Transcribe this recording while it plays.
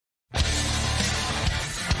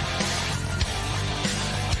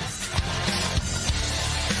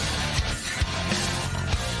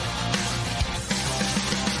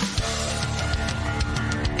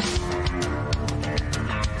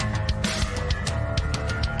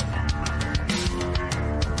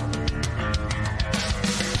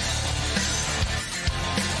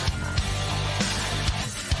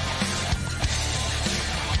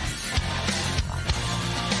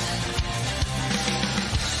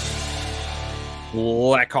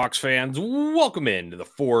Blackhawks fans, welcome into the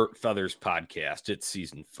Four Feathers podcast. It's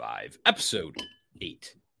season 5, episode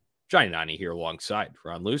 8. Johnny Nani here alongside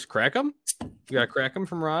Ron Luce. Crack 'em? You got to crack 'em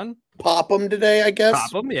from Ron? Pop 'em today, I guess.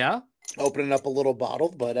 Pop 'em, yeah. Opening up a little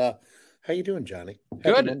bottle, but how you doing, Johnny?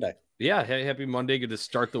 Good. Happy Monday. Yeah, happy Monday. Good to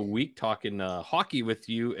start the week talking hockey with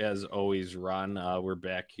you as always, Ron. We're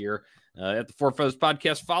back here at the Four Feathers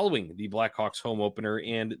podcast following the Blackhawks home opener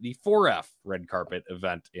and the 4F red carpet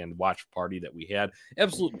event and watch party that we had.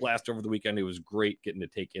 Absolute blast over the weekend. It was great getting to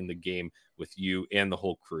take in the game with you and the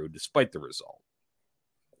whole crew, despite the result.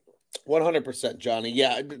 100%, Johnny.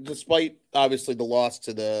 Yeah, despite obviously the loss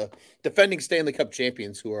to the defending Stanley Cup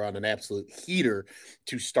champions who are on an absolute heater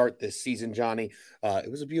to start this season, Johnny,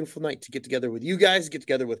 it was a beautiful night to get together with you guys, get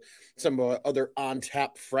together with some other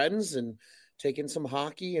on-tap friends and take in some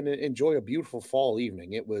hockey and enjoy a beautiful fall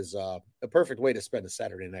evening. It was a perfect way to spend a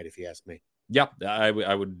Saturday night, if you ask me. Yeah, I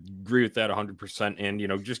would agree with that 100%.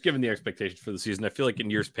 And, just given the expectations for the season, I feel like in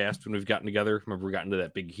years past when we've gotten together, remember we got into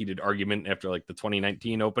that big heated argument after like the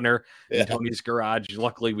 2019 opener in Tony's garage.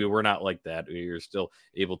 Luckily, we were not like that. We were still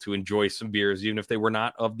able to enjoy some beers, even if they were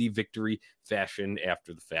not of the victory fashion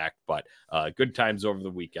after the fact. But good times over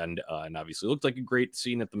the weekend. And obviously looked like a great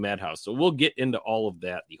scene at the Madhouse. So we'll get into all of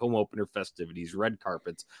that, the home opener festivities, red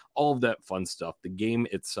carpets, all of that fun stuff. The game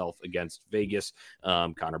itself against Vegas,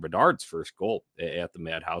 Connor Bedard's first goal at the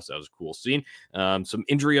Madhouse. That was a cool scene. Some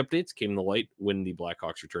injury updates came to light when the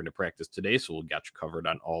Blackhawks returned to practice today, so we'll get you covered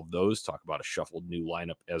on all of those. Talk about a shuffled new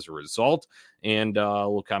lineup as a result, and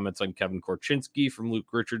little comments on Kevin Korchinski from Luke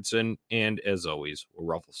Richardson. And as always, we'll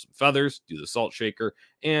ruffle some feathers, do the salt shaker,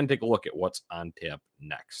 and take a look at what's on tap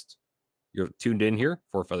next. You're tuned in here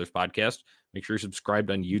for Feathers Podcast. Make sure you're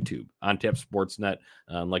subscribed on YouTube, on Tap Sportsnet,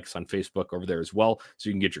 like us on Facebook over there as well, so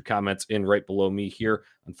you can get your comments in right below me here.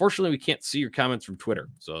 Unfortunately, we can't see your comments from Twitter,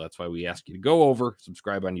 so that's why we ask you to go over,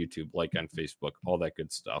 subscribe on YouTube, like on Facebook, all that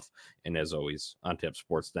good stuff. And as always, on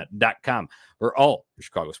tapsportsnet.com for all your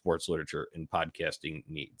Chicago sports literature and podcasting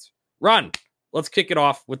needs. Ron, let's kick it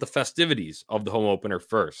off with the festivities of the home opener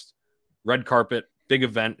first. Red carpet, big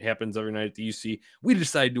event, happens every night at the UC. We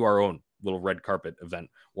decided to do our own little red carpet event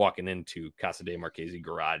walking into Casa de Marchese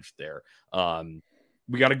garage there.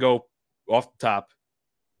 We got to go off the top,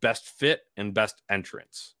 best fit and best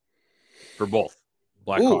entrance for both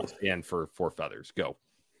Blackhawks and for Four Feathers. Go.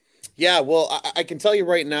 Yeah, well, I can tell you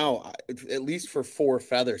right now, at least for Four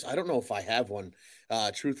Feathers, I don't know if I have one,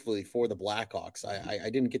 truthfully, for the Blackhawks.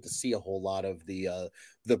 I didn't get to see a whole lot of the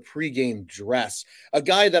pregame dress. A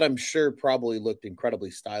guy that I'm sure probably looked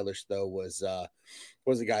incredibly stylish, though, was a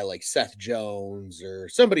guy like Seth Jones or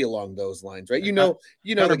somebody along those lines, right? You know,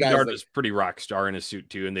 the guy was pretty rock star in a suit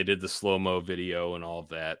too, and they did the slow-mo video and all of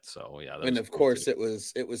that. So yeah, and of course it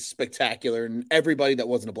was spectacular, and everybody that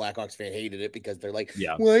wasn't a Blackhawks fan hated it because they're like,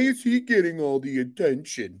 why is he getting all the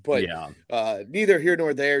attention? But neither here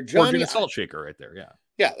nor there. Johnny, a salt shaker right there,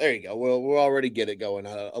 yeah, there you go. We'll already get it going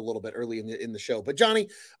a little bit early in the show. But Johnny,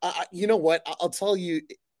 you know what? I'll tell you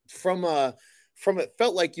from it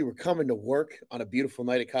felt like you were coming to work on a beautiful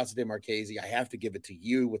night at Casa de Marchese. I have to give it to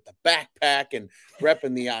you with the backpack and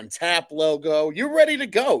repping the On Tap logo. You're ready to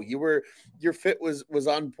go. Your fit was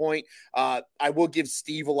on point. I will give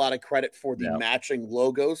Steve a lot of credit for the matching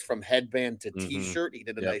logos from headband to T-shirt. He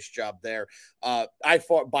did a nice job there. By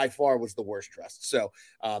far was the worst dressed. So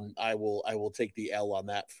I will take the L on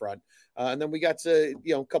that front. And then we got to,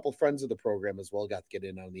 a couple friends of the program as well got to get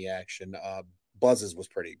in on the action. Buzz's was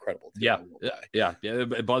pretty incredible too. Yeah.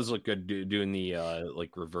 Buzz looked good doing the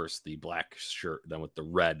reverse the black shirt then with the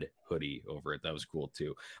red hoodie over it. That was cool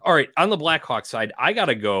too. All right, on the Blackhawks side, I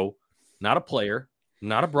gotta go. Not a player,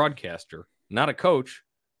 not a broadcaster, not a coach,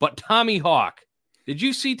 but Tommy Hawk. Did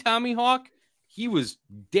you see Tommy Hawk? He was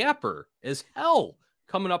dapper as hell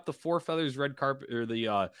coming up the Four Feathers red carpet or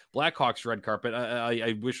the Blackhawks red carpet.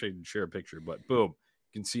 I wish I could share a picture, but boom,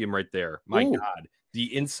 you can see him right there. My God.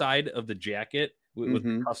 The inside of the jacket with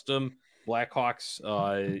the custom Blackhawks,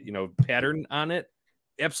 pattern on it.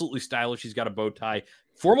 Absolutely stylish. He's got a bow tie.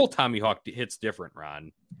 Formal Tommy Hawk hits different,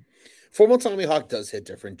 Ron. Formal Tommy Hawk does hit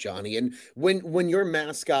different, Johnny. And when your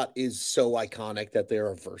mascot is so iconic that they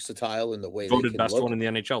are versatile in the way voted they can best look. One in the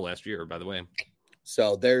NHL last year, by the way.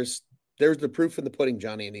 So there's the proof in the pudding,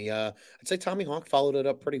 Johnny. And I'd say Tommy Hawk followed it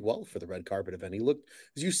up pretty well for the red carpet event. He looked,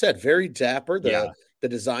 as you said, very dapper. The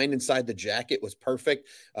design inside the jacket was perfect.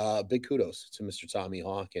 Big kudos to Mr. Tommy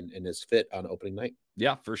Hawk and his fit on opening night.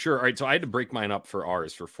 Yeah, for sure. All right, so I had to break mine up for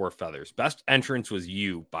ours for Four Feathers. Best entrance was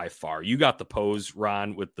you by far. You got the pose,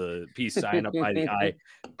 Ron, with the peace sign up by the eye.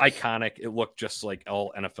 Iconic. It looked just like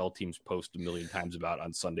all NFL teams post a million times about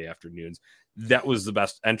on Sunday afternoons. That was the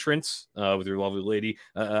best entrance with your lovely lady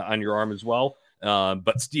on your arm as well.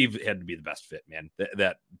 But Steve had to be the best fit, man.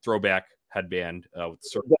 That throwback headband with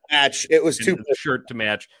the match. It was too the shirt to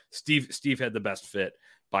match. Steve had the best fit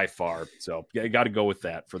by far. So you got to go with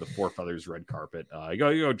that for the Four Feathers red carpet.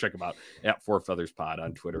 Go check them out at Four Feathers Pod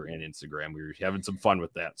on Twitter and Instagram. We were having some fun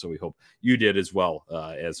with that. So we hope you did as well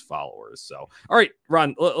as followers. So, all right,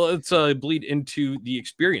 Ron, let's bleed into the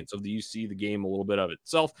experience of the UC, the game, a little bit of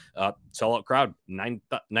itself. Sellout crowd,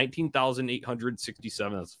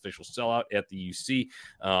 19,867. That's official sellout at the UC.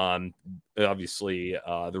 Obviously,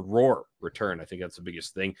 the Roar return. I think that's the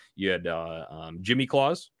biggest thing. You had Jimmy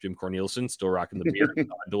Claus, Jim Cornelison, still rocking the beard,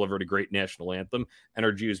 delivered a great national anthem.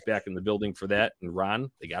 Energy was back in the building for that. And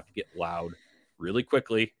Ron, they got to get loud really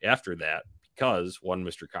quickly after that because one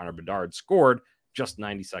Mr. Connor Bedard scored just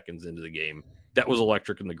 90 seconds into the game. That was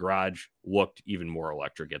electric in the garage, looked even more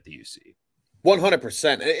electric at the UC.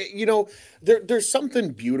 100%. You know, there's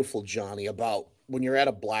something beautiful, Johnny, about when you're at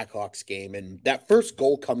a Blackhawks game and that first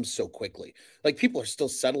goal comes so quickly. Like, people are still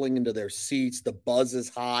settling into their seats. The buzz is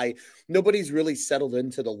high. Nobody's really settled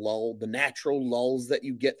into the natural lulls that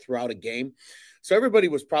you get throughout a game. So everybody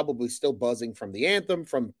was probably still buzzing from the anthem,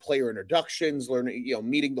 from player introductions, learning,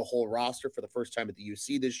 meeting the whole roster for the first time at the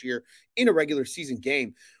UC this year in a regular season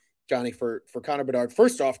game. Johnny, for Connor Bedard,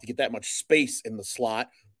 first off, to get that much space in the slot,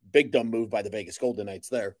 big dumb move by the Vegas Golden Knights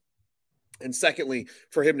there. And secondly,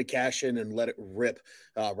 for him to cash in and let it rip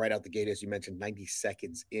right out the gate, as you mentioned, 90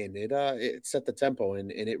 seconds in, it set the tempo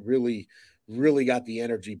and it really, really got the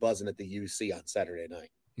energy buzzing at the UC on Saturday night.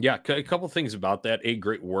 Yeah, a couple things about that.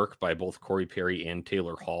 Great work by both Corey Perry and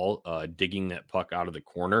Taylor Hall, digging that puck out of the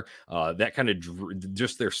corner. That kind of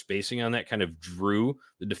just their spacing on that kind of drew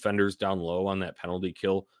the defenders down low on that penalty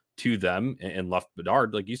kill to them and left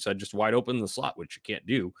Bedard, like you said, just wide open in the slot, which you can't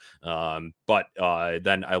do. But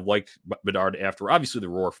then I liked Bedard after, obviously the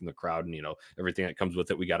roar from the crowd and, everything that comes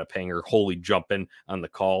with it. We got a Panger wholly jumping on the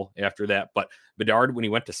call after that. But Bedard, when he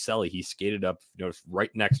went to Selly, he skated up,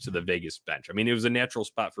 right next to the Vegas bench. I mean, it was a natural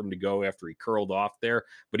spot for him to go after he curled off there,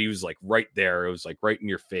 but he was like right there. It was like right in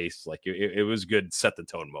your face. Like it was good, set the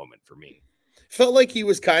tone moment for me. Felt like he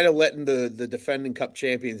was kind of letting the defending cup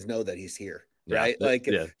champions know that he's here. Right.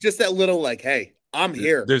 Just that little, hey, I'm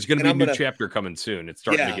here. There's going to be a new chapter coming soon. It's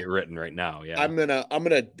starting to get written right now. Yeah. I'm going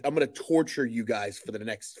to torture you guys for the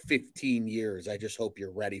next 15 years. I just hope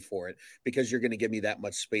you're ready for it because you're going to give me that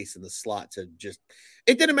much space in the slot to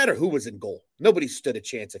it didn't matter who was in goal. Nobody stood a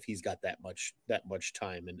chance if he's got that much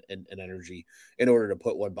time and energy in order to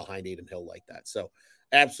put one behind Adin Hill like that. So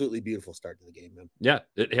absolutely beautiful start to the game, man. Yeah.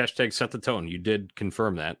 Hashtag set the tone. You did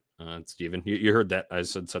confirm that. Steven, you heard that. I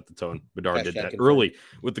said set the tone. Bedard did that early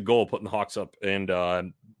with the goal, putting the Hawks up. And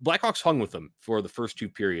Blackhawks hung with them for the first two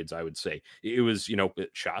periods, I would say. It was,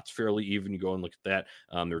 shots fairly even. You go and look at that.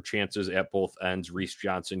 There were chances at both ends. Reese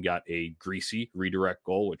Johnson got a greasy redirect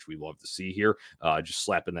goal, which we love to see here. Just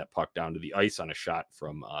slapping that puck down to the ice on a shot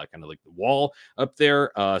from kind of like the wall up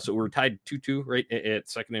there. So we were tied 2-2 right at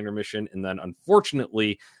second intermission. And then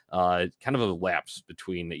unfortunately, kind of a lapse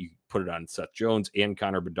between that. You put it on Seth Jones and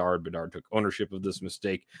Connor Bedard. Bedard took ownership of this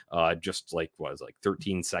mistake just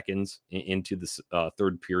 13 seconds into the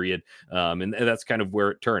third period. And that's kind of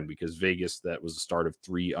where it turned because Vegas, that was the start of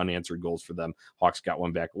 3 unanswered goals for them. Hawks got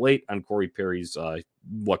one back late on Corey Perry's it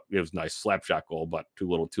was a nice slap shot goal, but too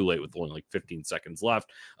little too late with only 15 seconds left.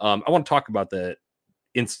 I want to talk about that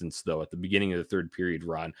instance though at the beginning of the third period,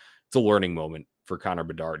 Ron. It's a learning moment for Connor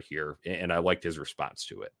Bedard here, and I liked his response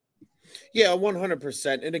to it. Yeah,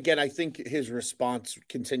 100%. And again, I think his response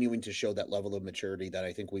continuing to show that level of maturity that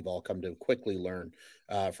I think we've all come to quickly learn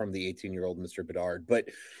from the 18-year-old Mr. Bedard. But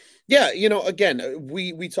yeah, again,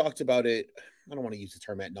 we talked about it. I don't want to use the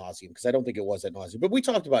term ad nauseum because I don't think it was ad nauseum, but we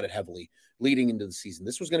talked about it heavily leading into the season.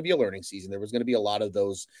 This was going to be a learning season. There was going to be a lot of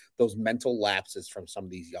those mental lapses from some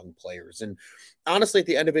of these young players. And honestly, at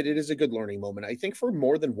the end of it, it is a good learning moment. I think for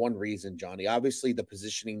more than one reason, Johnny. Obviously, the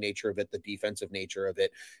positioning nature of it, the defensive nature of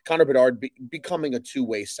it, Connor Bedard becoming a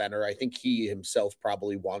two-way center. I think he himself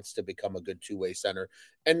probably wants to become a good two-way center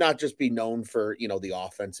and not just be known for, the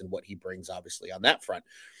offense and what he brings, obviously, on that front.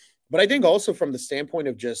 But I think also from the standpoint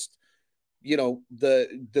of just,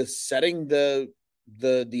 the setting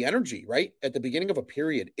the energy right at the beginning of a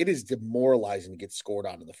period, it is demoralizing to get scored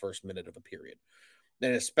on in the first minute of a period.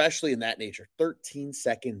 and especially in that nature, 13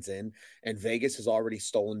 seconds in, and Vegas has already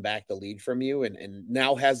stolen back the lead from you and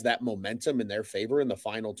now has that momentum in their favor in the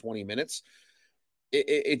final 20 minutes.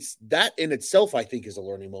 It's that in itself, I think, is a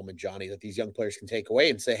learning moment, Johnny, that these young players can take away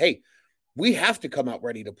and say, hey, we have to come out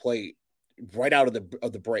ready to play right out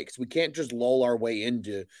of the breaks. We can't just lull our way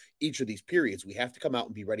into each of these periods. We have to come out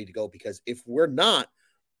and be ready to go, because if we're not,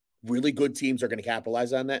 really good teams are going to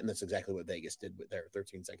capitalize on that, and that's exactly what Vegas did with their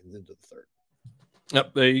 13 seconds into the third.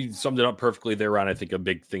 Yep, they summed it up perfectly there, Ron. I think a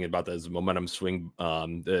big thing about that is the momentum swing,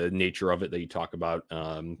 the nature of it that you talk about.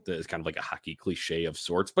 Is kind of like a hockey cliche of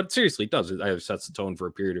sorts, but seriously, it does. It sets the tone for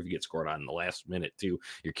a period. If you get scored on in the last minute too,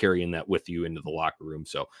 you're carrying that with you into the locker room.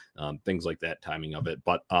 So things like that, timing of it.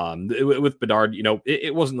 But with Bedard,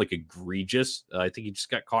 it wasn't like egregious. I think he just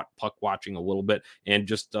got caught puck watching a little bit, and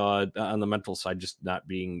just on the mental side, just not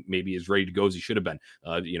being maybe as ready to go as he should have been.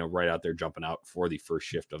 Right out there jumping out for the first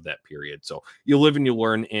shift of that period. So you live and you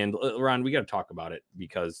learn. And Ron, we got to talk about it,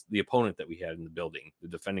 because the opponent that we had in the building, the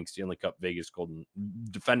defending Stanley Cup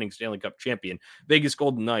champion Vegas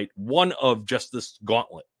Golden Knight, one of just this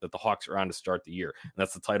gauntlet that the Hawks are on to start the year. And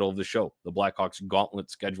that's the title of the show. The Blackhawks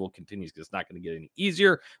gauntlet schedule continues, because it's not going to get any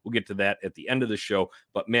easier. We'll get to that at the end of the show.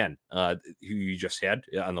 But man, who you just had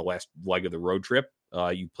on the last leg of the road trip,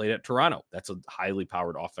 you played at Toronto. That's a highly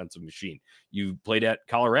powered offensive machine. You played at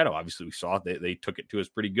Colorado. Obviously, we saw they took it to us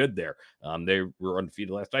pretty good there. They were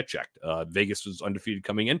undefeated last I checked. Vegas was undefeated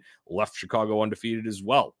coming in, left Chicago undefeated as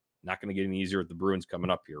well. Not going to get any easier with the Bruins coming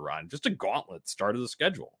up here, Ron. Just a gauntlet start of the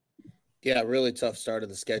schedule. Yeah, really tough start of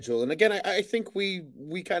the schedule. And again, I think we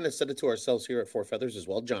kind of said it to ourselves here at Four Feathers as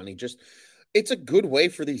well, Johnny. Just it's a good way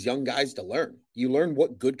for these young guys to learn. You learn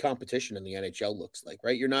what good competition in the NHL looks like,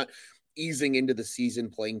 right? You're not easing into the season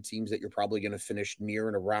playing teams that you're probably going to finish near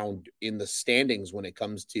and around in the standings when it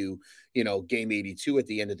comes to, game 82 at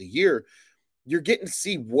the end of the year. You're getting to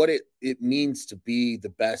see what it means to be the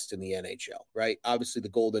best in the NHL, right? Obviously, the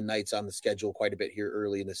Golden Knights on the schedule quite a bit here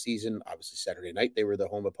early in the season. Obviously, Saturday night, they were the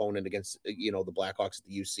home opponent against, the Blackhawks at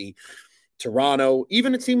the UC. Toronto,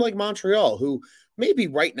 even a team like Montreal, who maybe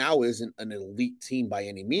right now isn't an elite team by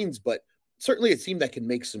any means, but certainly a team that can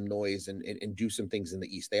make some noise and do some things in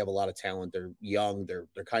the East. They have a lot of talent. They're young. They're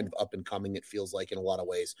kind of up and coming, it feels like, in a lot of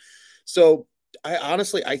ways. So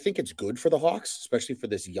I think it's good for the Hawks, especially for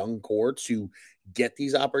this young core, to get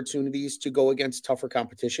these opportunities to go against tougher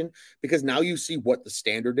competition, because now you see what the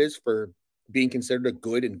standard is for being considered a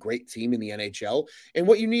good and great team in the NHL, and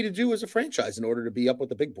what you need to do as a franchise in order to be up with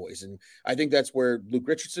the big boys. And I think that's where Luke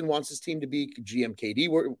Richardson wants his team to be. GM KD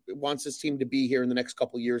wants his team to be here in the next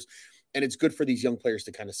couple of years. And it's good for these young players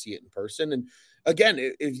to kind of see it in person. And again,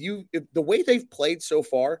 if the way they've played so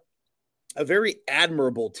far, a very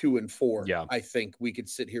admirable 2-4. Yeah. I think we could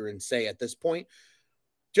sit here and say at this point,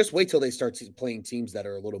 just wait till they start playing teams that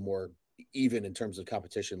are a little more even in terms of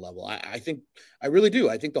competition level. I really do.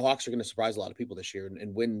 I think the Hawks are going to surprise a lot of people this year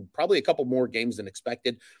and win probably a couple more games than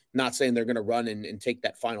expected. Not saying they're going to run and take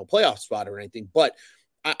that final playoff spot or anything, but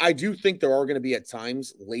I do think there are going to be at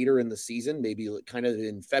times later in the season, maybe kind of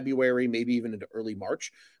in February, maybe even into early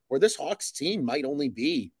March, where this Hawks team might only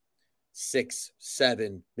be 6,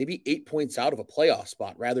 7, maybe 8 points out of a playoff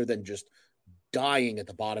spot, rather than just dying at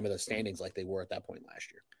the bottom of the standings like they were at that point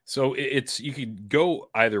last year. So you could go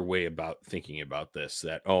either way about thinking about this,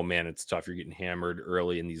 that, oh man, it's tough. You're getting hammered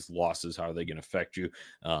early in these losses. How are they going to affect you?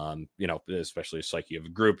 Especially a psyche of a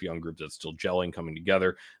young group that's still gelling, coming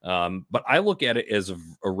together. But I look at it as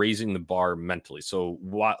a raising the bar mentally. So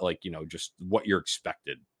just what you're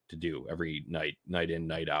expected to do every night in,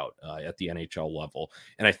 night out at the NHL level.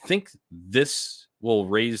 And I think this will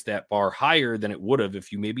raise that bar higher than it would have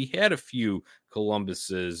if you maybe had a few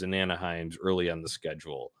Columbuses and Anaheims early on the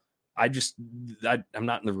schedule. I'm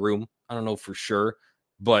not in the room. I don't know for sure,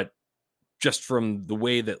 but just from the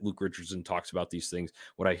way that Luke Richardson talks about these things,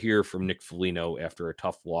 what I hear from Nick Foligno after a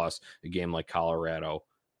tough loss, a game like Colorado,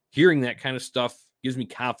 hearing that kind of stuff gives me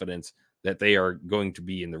confidence that they are going to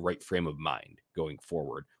be in the right frame of mind going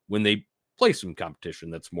forward when they play some competition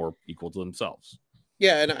that's more equal to themselves.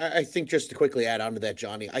 Yeah, and I think just to quickly add on to that,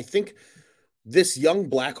 Johnny, I think this young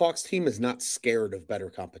Blackhawks team is not scared of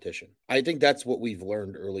better competition. I think that's what we've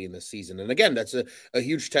learned early in the season. And again, that's a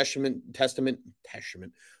huge testament to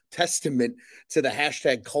the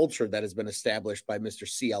hashtag culture that has been established by Mr.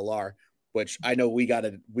 CLR, which I know we got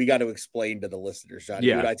to explain to the listeners, Johnny.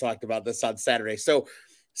 Yeah. You and I talked about this on Saturday. So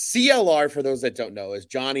CLR, for those that don't know, as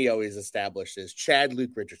Johnny always established, is Chad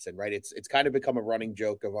Luke Richardson, right? It's kind of become a running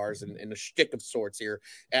joke of ours and a shtick of sorts here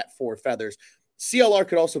at Four Feathers. CLR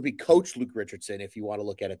could also be Coach Luke Richardson if you want to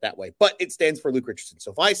look at it that way, but it stands for Luke Richardson.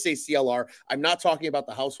 So if I say CLR, I'm not talking about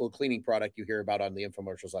the household cleaning product you hear about on the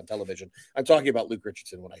infomercials on television. I'm talking about Luke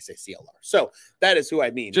Richardson when I say CLR. So that is who I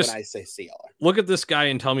mean when I say CLR. Look at this guy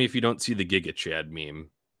and tell me if you don't see the Giga Chad meme.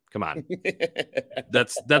 Come on.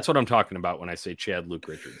 That's what I'm talking about when I say Chad Luke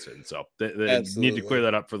Richardson. So need to clear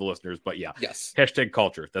that up for the listeners. But yeah, yes.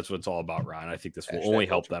 #culture. That's what it's all about, Ron. I think this will only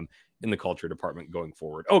help them in the culture department going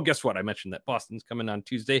forward. Oh, guess what? I mentioned that Boston's coming on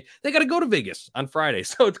Tuesday. They got to go to Vegas on Friday.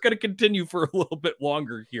 So it's going to continue for a little bit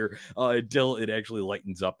longer here until it actually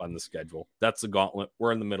lightens up on the schedule. That's the Gauntlet.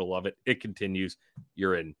 We're in the middle of it. It continues.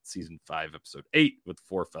 You're in season 5, episode 8 with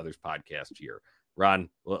Four Feathers podcast here. Ron,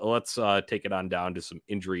 let's take it on down to some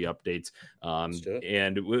injury updates.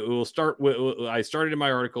 And we'll start with, I started in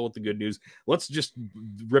my article with the good news. Let's just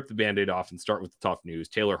rip the Band-Aid off and start with the tough news.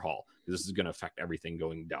 Taylor Hall. This is going to affect everything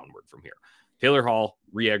going downward from here. Taylor Hall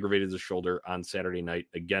re-aggravated his shoulder on Saturday night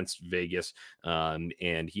against Vegas,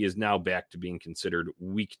 and he is now back to being considered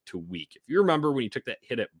week to week. If you remember when he took that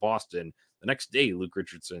hit at Boston, the next day Luke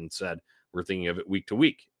Richardson said, we're thinking of it week to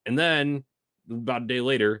week. And then about a day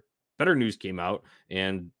later, better news came out,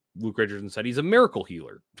 and Luke Richardson said he's a miracle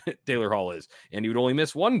healer. Taylor Hall is, and he would only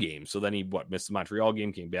miss 1 game. So then he missed the Montreal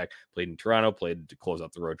game, came back, played in Toronto, played to close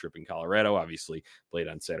out the road trip in Colorado. Obviously, played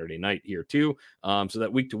on Saturday night here too. So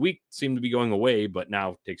that week to week seemed to be going away, but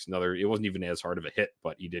now takes another. It wasn't even as hard of a hit,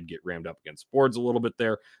 but he did get rammed up against boards a little bit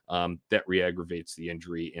there. That re-aggravates the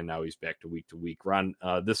injury, and now he's back to week. Ron,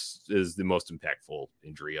 this is the most impactful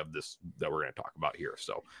injury of this that we're going to talk about here.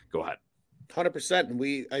 So go ahead. 100%.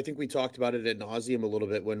 And I think we talked about it ad nauseum a little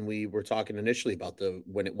bit when we were talking initially about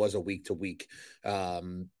when it was a week to week.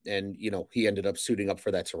 And, he ended up suiting up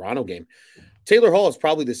for that Toronto game. Taylor Hall is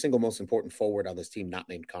probably the single most important forward on this team, not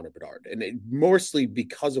named Connor Bedard. And mostly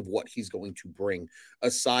because of what he's going to bring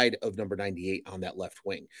aside of number 98 on that left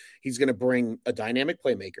wing. He's going to bring a dynamic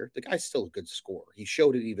playmaker. The guy's still a good scorer. He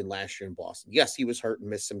showed it even last year in Boston. Yes, he was hurt and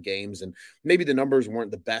missed some games, and maybe the numbers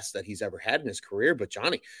weren't the best that he's ever had in his career, but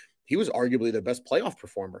Johnny, he was arguably the best playoff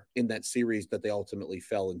performer in that series that they ultimately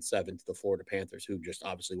fell in 7 to the Florida Panthers, who just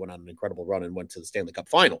obviously went on an incredible run and went to the Stanley Cup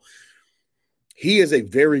final. He is a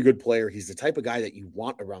very good player. He's the type of guy that you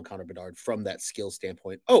want around Connor Bedard from that skill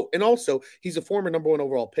standpoint. Oh, and also he's a former number 1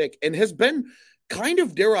 overall pick and has been kind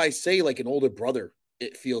of, dare I say, like an older brother.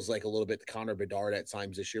 It feels like a little bit to Connor Bedard at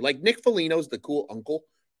times this year. Like Nick Foligno's the cool uncle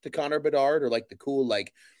to Connor Bedard, or like the cool,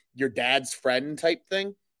 like your dad's friend type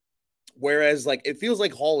thing. Whereas, like, it feels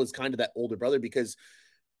like Hall is kind of that older brother, because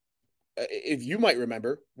if you might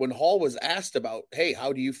remember when Hall was asked about, hey,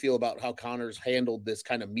 how do you feel about how Connor's handled this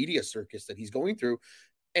kind of media circus that he's going through?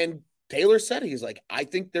 And Taylor said, he's like, I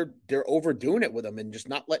think they're overdoing it with him and just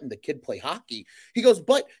not letting the kid play hockey. He goes,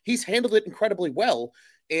 but he's handled it incredibly well.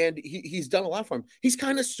 And he's done a lot for him. He's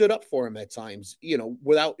kind of stood up for him at times,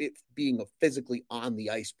 without it being physically on the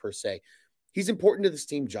ice per se. He's important to this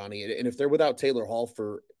team, Johnny. And if they're without Taylor Hall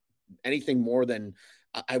for anything more than,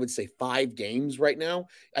 I would say, 5 games right now,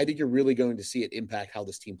 I think you're really going to see it impact how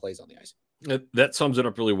this team plays on the ice. That sums it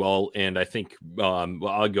up really well. And I think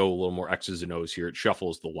I'll go a little more X's and O's here. It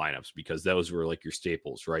shuffles the lineups, because those were like your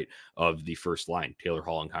staples, right, of the first line, Taylor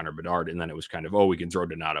Hall and Connor Bedard. And then it was kind of, we can throw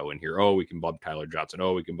Donato in here. We can bump Tyler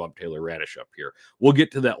Johnson. We can bump Taylor Radish up here. We'll get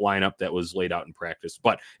to that lineup that was laid out in practice,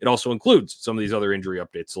 but it also includes some of these other injury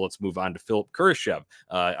updates. So let's move on to Philip Kurashev.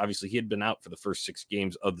 Obviously, he had been out for the first 6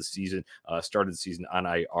 games of the season, started the season on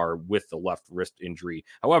IR with the left wrist injury.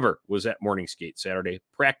 However, was at morning skate Saturday,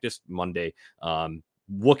 practiced Monday,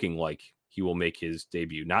 looking like he will make his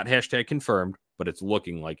debut. Not # confirmed, but it's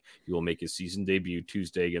looking like he will make his season debut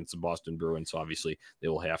Tuesday against the Boston Bruins. So obviously they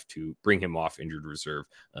will have to bring him off injured reserve.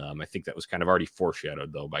 I think that was kind of already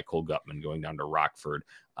foreshadowed, though, by Cole Gutman going down to Rockford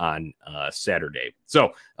on Saturday.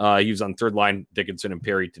 So he was on third line, Dickinson and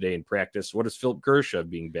Perry today in practice. What does Philip Kurashev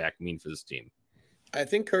being back mean for this team? I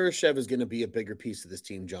think Kurashev is going to be a bigger piece of this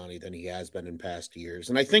team, Johnny, than he has been in past years.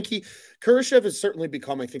 And I think Kurashev has certainly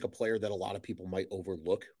become, I think, a player that a lot of people might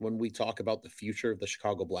overlook when we talk about the future of the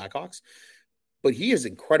Chicago Blackhawks. But he is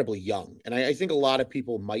incredibly young. And I think a lot of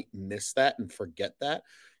people might miss that and forget that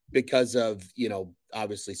because of,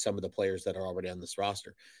 obviously some of the players that are already on this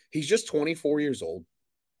roster. He's just 24 years old.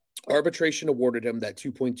 Arbitration awarded him that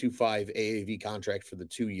 $2.25 AAV contract for the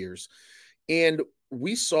 2 years. And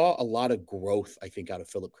we saw a lot of growth, I think, out of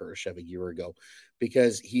Philip Kurashev a year ago,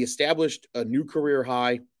 because he established a new career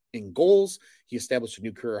high in goals. He established a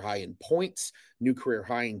new career high in points, new career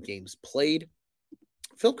high in games played.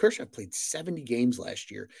 Phil Kurashev played 70 games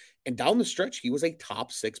last year, and down the stretch, he was a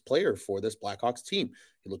top 6 player for this Blackhawks team.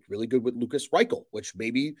 He looked really good with Lucas Reichel, which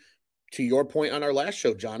maybe To your point on our last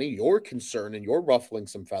show, Johnny, your concern and you're ruffling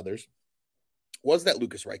some feathers was that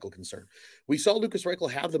Lucas Reichel concern. We saw Lucas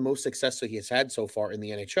Reichel have the most success that he has had so far in the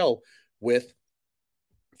NHL with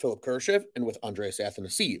Philip Kurashev and with Andreas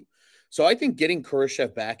Athanasiou. So I think getting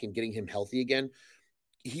Kurashev back and getting him healthy again,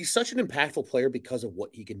 he's such an impactful player because of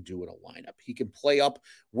what he can do in a lineup. He can play up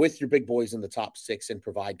with your big boys in the top six and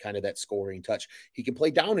provide kind of that scoring touch. He can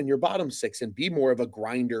play down in your bottom six and be more of a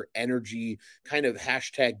grinder, energy, kind of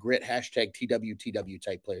hashtag grit, hashtag TWTW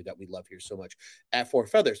type player that we love here so much at Four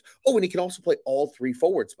Feathers. Oh, and he can also play all three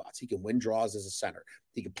forward spots. He can win draws as a center.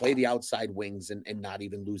 He can play the outside wings and not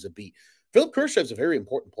even lose a beat. Philip Kurashev is a very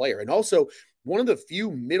important player, and also one of the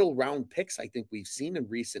few middle round picks I think we've seen in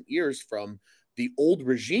recent years from the old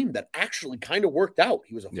regime that actually kind of worked out.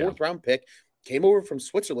 He was a fourth round pick, came over from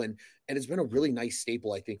Switzerland, and has been a really nice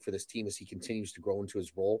staple, I think, for this team as he continues to grow into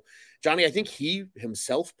his role. Johnny, I think he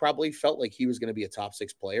himself probably felt like he was going to be a top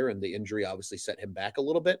six player, and the injury obviously set him back a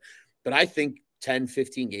little bit. But I think 10,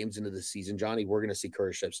 15 games into the season, Johnny, we're going to see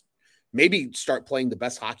Kurashev maybe start playing the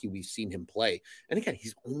best hockey we've seen him play. And again,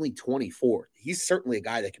 he's only 24. He's certainly a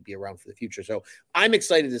guy that could be around for the future. So I'm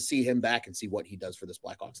excited to see him back and see what he does for this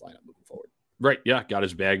Blackhawks lineup moving forward. Right. Yeah. Got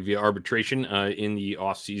his bag via arbitration in the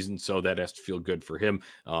offseason. So that has to feel good for him.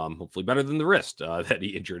 Hopefully better than the wrist that he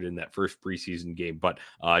injured in that first preseason game. But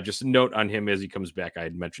just a note on him as he comes back. I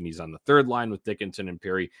had mentioned he's on the third line with Dickinson and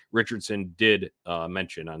Perry. Richardson did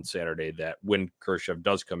mention on Saturday that when Kurashev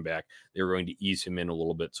does come back, they're going to ease him in a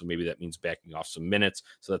little bit. So maybe that means backing off some minutes.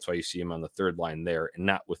 So that's why you see him on the third line there and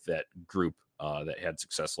not with that group that had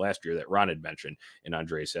success last year that Ron had mentioned in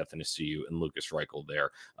Andreas Athanasiou and Lucas Reichel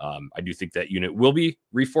there. I do think that unit will be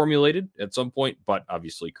reformulated at some point, but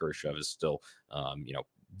obviously Kurashev is still,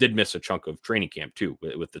 did miss a chunk of training camp too,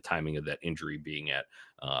 with the timing of that injury being at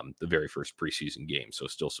the very first preseason game. So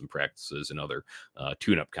still some practices and other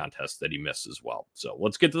tune-up contests that he missed as well. So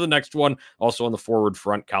let's get to the next one. Also on the forward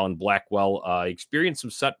front, Colin Blackwell experienced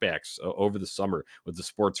some setbacks over the summer with the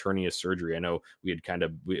sports hernia surgery. I know we had I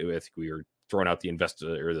think we were throwing out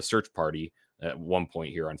the search party at one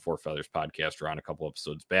point here on Four Feathers podcast or on a couple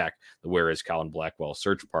episodes back, the Where is Colin Blackwell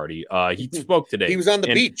search party. He spoke today. He was on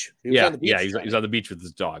the beach. He's on the beach with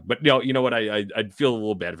his dog. But you know what? I'd feel a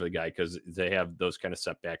little bad for the guy because they have those kind of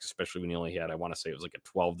setbacks, especially when he only had, I want to say it was like a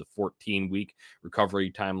 12 to 14 week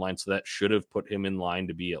recovery timeline. So that should have put him in line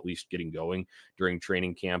to be at least getting going during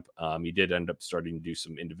training camp. He did end up starting to do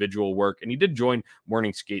some individual work, and he did join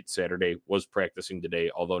morning skate Saturday, was practicing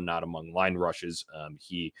today, although not among line rushes.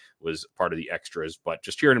 He was part of the extras, but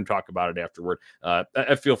just hearing him talk about it afterward,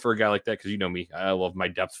 I feel for a guy like that because you know me, I love my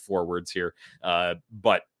depth forwards here,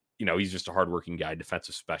 but he's just a hardworking guy,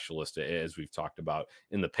 defensive specialist, as we've talked about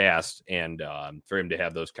in the past, and for him to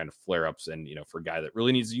have those kind of flare-ups, and for a guy that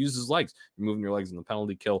really needs to use his legs, moving your legs in the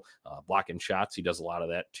penalty kill, blocking shots, he does a lot of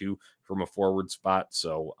that too from a forward spot.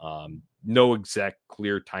 So no exact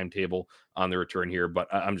clear timetable on the return here, but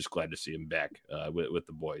I'm just glad to see him back with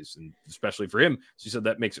the boys, and especially for him, as you said,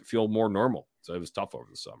 that makes it feel more normal. So it was tough over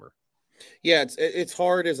the summer. Yeah, it's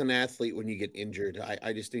hard as an athlete when you get injured.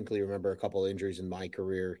 I distinctly remember a couple of injuries in my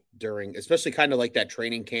career during, especially kind of like that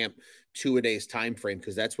training camp 2-a-days time frame,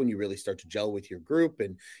 because that's when you really start to gel with your group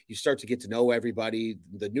and you start to get to know everybody.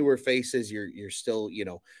 The newer faces, you're still,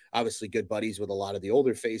 obviously good buddies with a lot of the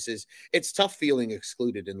older faces. It's tough feeling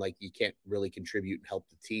excluded and like you can't really contribute and help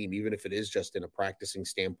the team, even if it is just in a practicing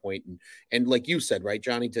standpoint. And like you said, right,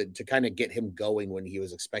 Johnny, to kind of get him going when he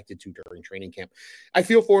was expected to during training camp. I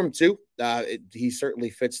feel for him too. He certainly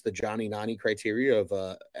fits the Johnny Nani criteria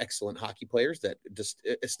of excellent hockey players that just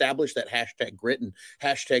establish that hashtag grit and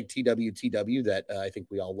hashtag TWTW that I think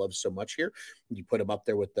we all love so much here. You put him up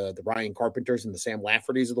there with the Ryan Carpenters and the Sam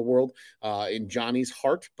Laffertys of the world in Johnny's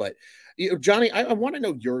heart. But Johnny, I want to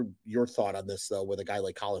know your thought on this though with a guy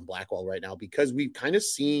like Colin Blackwell right now, because we've kind of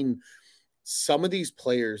seen some of these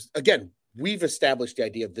players again. We've established the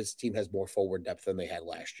idea of this team has more forward depth than they had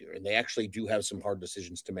last year, and they actually do have some hard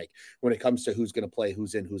decisions to make when it comes to who's going to play,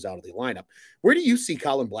 who's in, who's out of the lineup. Where do you see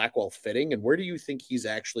Colin Blackwell fitting, and where do you think he's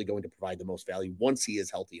actually going to provide the most value once he is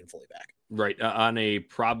healthy and fully back? Right. On a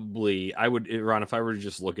probably, I would, Ron, if I were to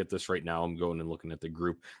just look at this right now, I'm going and looking at the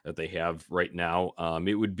group that they have right now.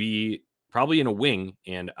 It would be probably in a wing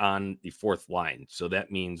and on the fourth line. So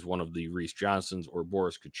that means one of the Reese Johnsons or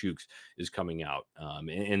Boris Kachuks is coming out.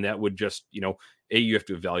 And that would just, you have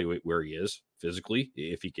to evaluate where he is physically,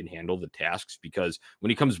 if he can handle the tasks, because when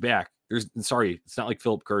he comes back, it's not like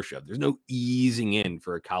Philip Kurashev. There's no easing in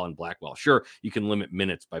for a Colin Blackwell. Sure, you can limit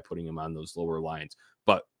minutes by putting him on those lower lines,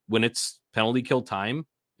 but when it's penalty kill time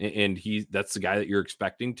and that's the guy that you're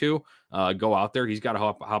expecting to go out there. He's got to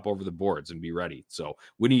hop over the boards and be ready. So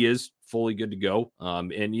when he is fully good to go,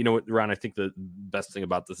 and you know what, Ron, I think the best thing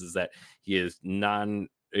about this is that he is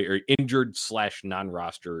injured /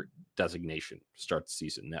 non-roster designation to start the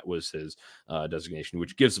season. That was his designation,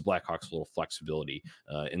 which gives the Blackhawks a little flexibility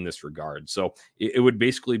in this regard. So it would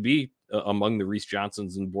basically be among the Reese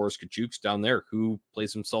Johnsons and Boris Kachuks down there who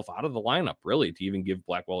plays himself out of the lineup, really, to even give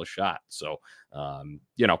Blackwell a shot. So,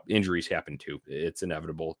 injuries happen too. It's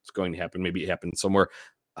inevitable. It's going to happen. Maybe it happens somewhere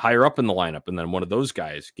higher up in the lineup, and then one of those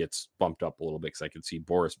guys gets bumped up a little bit, because I could see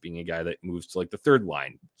Boris being a guy that moves to like the third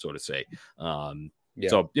line, so to say.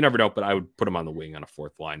 So you never know, but I would put him on the wing on a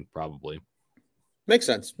fourth line, probably. Makes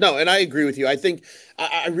sense. No, and I agree with you. I think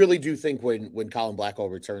I really do think when Colin Blackwell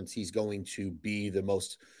returns, he's going to be the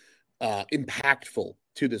most impactful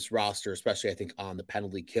to this roster, especially I think on the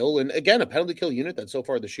penalty kill. And again, a penalty kill unit that so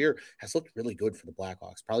far this year has looked really good for the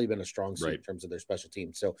Blackhawks. Probably been a strong suit in terms of their special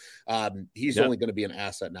teams. So he's only going to be an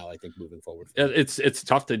asset now, I think, moving forward. It's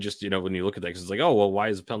tough to just, when you look at that, because it's like, oh, well, why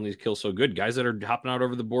is the penalty kill so good? Guys that are hopping out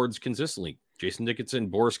over the boards consistently. Jason Dickinson,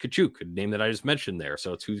 Boris Kachuk, a name that I just mentioned there.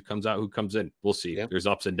 So it's who comes out, who comes in. We'll see. Yeah. There's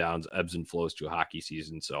ups and downs, ebbs and flows to a hockey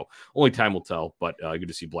season. So only time will tell, but good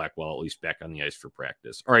to see Blackwell at least back on the ice for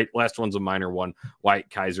practice. All right, last one's a minor one.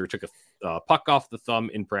 Wyatt Kaiser took a puck off the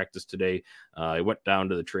thumb in practice today. He went down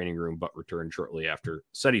to the training room, but returned shortly after.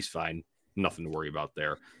 Said he's fine. Nothing to worry about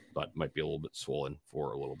there, but might be a little bit swollen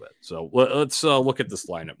for a little bit. So let's look at this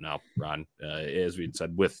lineup now, Ron, as we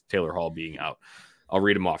said, with Taylor Hall being out. I'll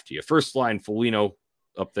read them off to you. First line, Foligno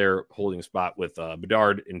up there holding a spot with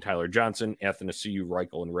Bedard and Tyler Johnson, Athanasiou,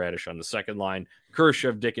 Reichel, and Radish on the second line,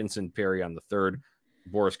 Kurashev, Dickinson, Perry on the third,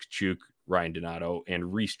 Boris Kachuk, Ryan Donato,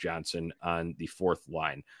 and Reese Johnson on the fourth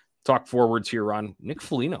line. Talk forwards here, Ron. Nick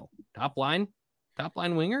Foligno, top line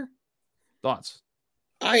winger. Thoughts?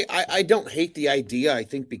 I don't hate the idea. I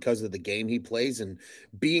think because of the game he plays and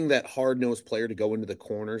being that hard-nosed player to go into the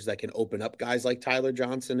corners that can open up guys like Tyler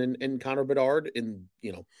Johnson and Connor Bedard in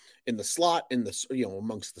the slot, in the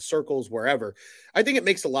amongst the circles, wherever. I think it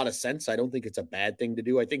makes a lot of sense. I don't think it's a bad thing to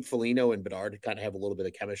do. I think Foligno and Bedard kind of have a little bit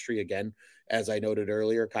of chemistry again, as I noted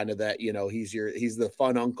earlier, kind of that, he's the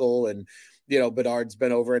fun uncle, and Bedard's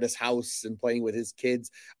been over at his house and playing with his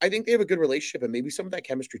kids. I think they have a good relationship, and maybe some of that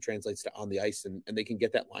chemistry translates to on the ice, and they can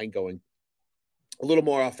get that line going a little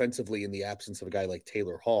more offensively in the absence of a guy like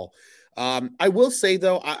Taylor Hall. I will say,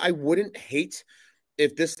 though, I wouldn't hate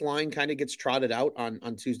if this line kind of gets trotted out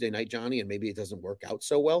on Tuesday night, Johnny, and maybe it doesn't work out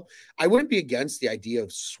so well. I wouldn't be against the idea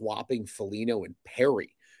of swapping Foligno and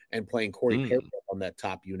Perry and playing Corey Perry on that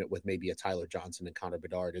top unit with maybe a Tyler Johnson and Connor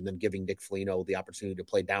Bedard, and then giving Nick Foligno the opportunity to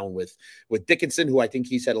play down with Dickinson, who I think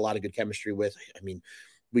he's had a lot of good chemistry with. I mean,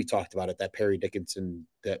 we talked about it, that Perry Dickinson,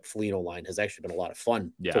 that Foligno line has actually been a lot of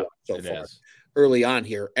fun so far early on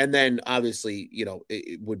here. And then obviously,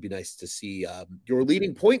 it would be nice to see your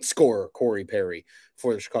leading point scorer, Corey Perry,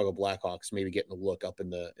 for the Chicago Blackhawks, maybe getting a look up in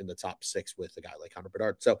the top six with a guy like Connor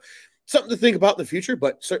Bedard. So something to think about in the future,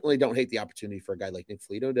 but certainly don't hate the opportunity for a guy like Nick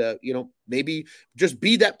Foligno to, maybe just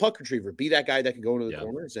be that puck retriever, be that guy that can go into the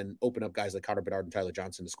corners and open up guys like Connor Bedard and Tyler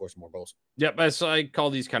Johnson to score some more goals. Yep. So I call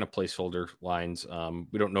these kind of placeholder lines.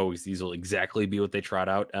 We don't know if these will exactly be what they trot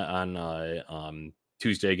out on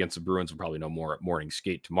Tuesday against the Bruins. We'll probably know more at morning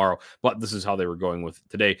skate tomorrow, but this is how they were going with it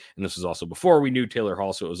today. And this was also before we knew Taylor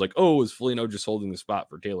Hall. So it was like, oh, is Foligno just holding the spot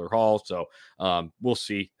for Taylor Hall? So we'll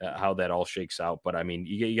see how that all shakes out. But I mean,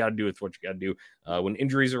 you got to do with what you got to do when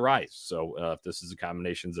injuries arise. So if this is the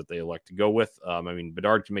combinations that they elect to go with, I mean,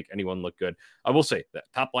 Bedard can make anyone look good. I will say that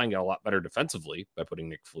top line got a lot better defensively by putting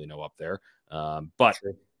Nick Foligno up there. But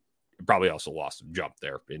probably also lost a jump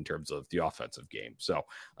there in terms of the offensive game. So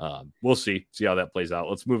we'll see how that plays out.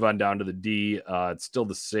 Let's move on down to the D. It's still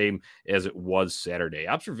the same as it was Saturday.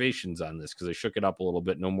 Observations on this, because they shook it up a little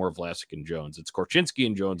bit. No more Vlasic and Jones. It's Korchinski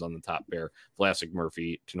and Jones on the top pair. Vlasic,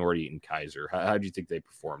 Murphy, Tenorti, and Kaiser. How do you think they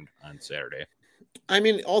performed on Saturday? I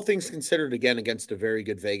mean, all things considered, again, against a very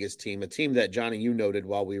good Vegas team, a team that, Johnny, you noted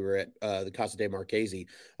while we were at the Casa de Marchese,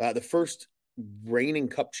 the first reigning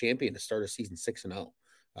Cup champion to start a season 6-0.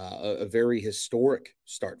 A very historic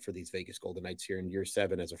start for these Vegas Golden Knights here in year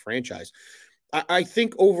 7 as a franchise. I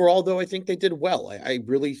think overall, though, I think they did well. I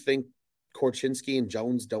really think Korchinski and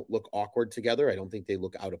Jones don't look awkward together. I don't think they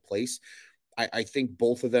look out of place. I think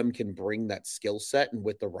both of them can bring that skill set, and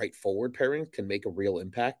with the right forward pairing can make a real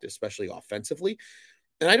impact, especially offensively.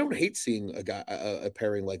 And I don't hate seeing a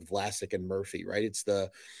pairing like Vlasic and Murphy, right?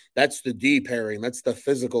 That's the D pairing. That's the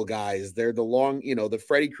physical guys. They're the long, the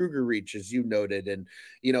Freddie Krueger reach, as you noted, and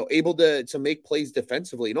able to make plays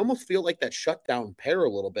defensively and almost feel like that shutdown pair a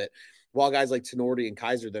little bit, while guys like Tenorti and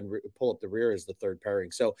Kaiser then pull up the rear as the third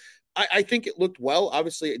pairing. So I think it looked well.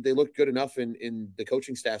 Obviously, they looked good enough in the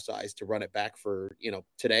coaching staff's eyes to run it back for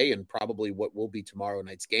today and probably what will be tomorrow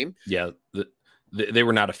night's game. Yeah, they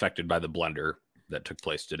were not affected by the blunder that took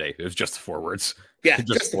place today. It was just the forwards. Yeah,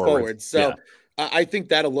 just the forwards. So yeah. I think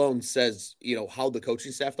that alone says, how the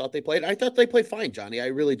coaching staff thought they played. I thought they played fine, Johnny. I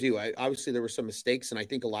really do. Obviously there were some mistakes, and I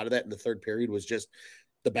think a lot of that in the third period was just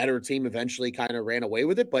the better team eventually kind of ran away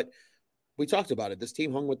with it. But we talked about it. This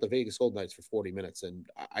team hung with the Vegas Golden Knights for 40 minutes, and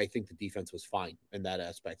I think the defense was fine in that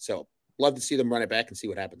aspect. So love to see them run it back and see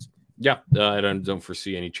what happens. Yeah, I don't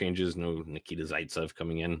foresee any changes. No Nikita Zaitsev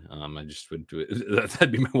coming in. I just would do it.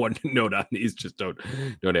 That'd be my one note on these. Just don't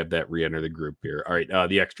have that re-enter the group here. All right,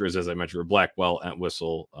 the extras, as I mentioned, were Blackwell,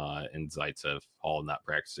 Entwistle, and Zaitsev all not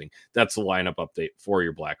practicing. That's the lineup update for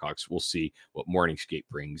your Blackhawks. We'll see what morning skate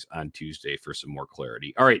brings on Tuesday for some more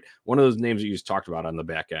clarity. All right, one of those names that you just talked about on the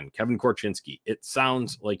back end, Kevin Korchinski. It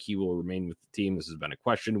sounds like he will remain with the team. This has been a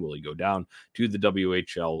question. Will he go down to the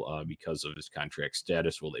WHL because of his contract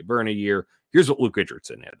status? Will they burn a year? Here's what Luke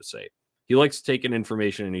Richardson had to say. He likes to take in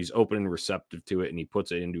information, and he's open and receptive to it, and he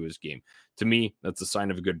puts it into his game. To me, that's a sign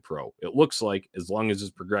of a good pro. It looks like as long as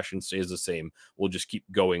his progression stays the same, we'll just keep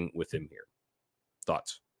going with him here.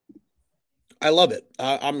 Thoughts? I love it.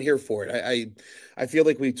 I'm here for it. I feel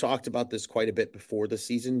like we talked about this quite a bit before the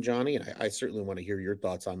season, Johnny, and I certainly want to hear your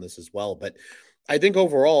thoughts on this as well. But I think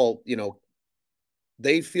overall,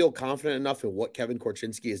 they feel confident enough in what Kevin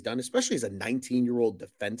Korchinski has done, especially as a 19-year-old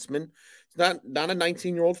defenseman. It's not a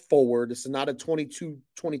 19-year-old forward. This is not a 22,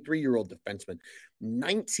 23-year-old defenseman.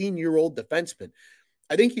 19-year-old defenseman.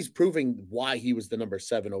 I think he's proving why he was the number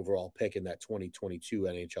 7 overall pick in that 2022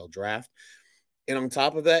 NHL draft. And on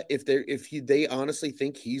top of that, if they honestly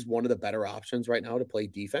think he's one of the better options right now to play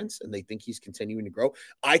defense, and they think he's continuing to grow,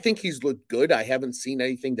 I think he's looked good. I haven't seen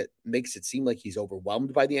anything that makes it seem like he's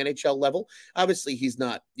overwhelmed by the NHL level. Obviously, he's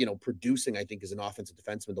not, producing, I think, as an offensive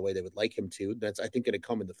defenseman the way they would like him to. That's, I think, going to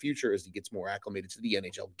come in the future as he gets more acclimated to the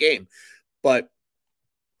NHL game. But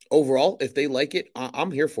overall, if they like it,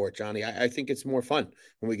 I'm here for it, Johnny. I think it's more fun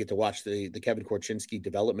when we get to watch the Kevin Korchinski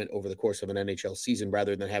development over the course of an NHL season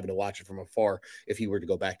rather than having to watch it from afar if he were to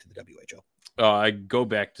go back to the WHL. I go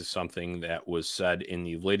back to something that was said in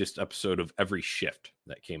the latest episode of Every Shift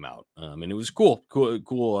that came out. And it was cool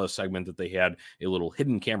segment that they had a little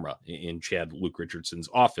hidden camera in Chad Luke Richardson's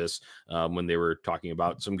office when they were talking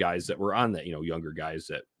about some guys that were on that, younger guys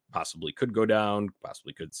that possibly could go down,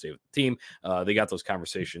 possibly could stay with the team. They got those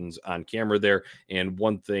conversations on camera there. And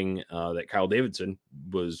one thing that Kyle Davidson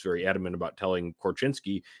was very adamant about telling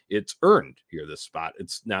Korchinski, it's earned here, this spot.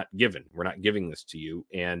 It's not given. We're not giving this to you.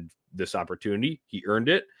 And this opportunity, he earned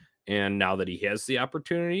it. And now that he has the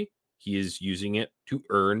opportunity, he is using it to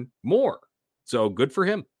earn more. So good for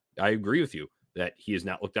him. I agree with you that he is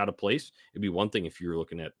not looked out of place. It'd be one thing if you're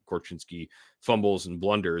looking at Korchinski fumbles and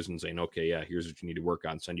blunders and saying, okay, yeah, here's what you need to work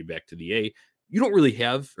on, send you back to the A. You don't really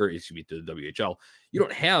have, or excuse me, to the WHL. You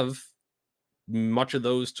don't have much of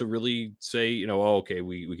those to really say, okay,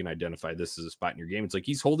 we can identify this as a spot in your game. It's like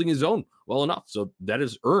he's holding his own well enough. So that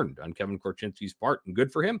is earned on Kevin Korchinski's part, and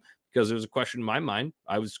good for him, because there was a question in my mind.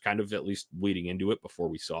 I was kind of at least leading into it before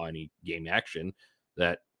we saw any game action,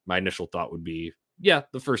 that my initial thought would be, yeah,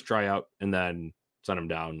 the first tryout and then send him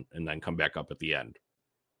down and then come back up at the end.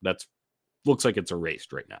 That's looks like it's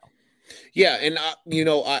erased right now. Yeah. And,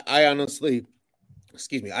 I honestly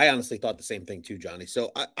thought the same thing too, Johnny.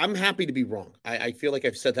 So I'm happy to be wrong. I feel like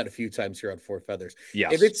I've said that a few times here on Four Feathers.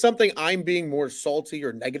 Yes. If it's something I'm being more salty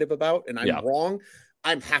or negative about and I'm wrong,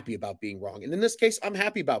 I'm happy about being wrong. And in this case, I'm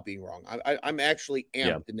happy about being wrong. I'm actually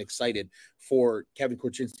amped and excited for Kevin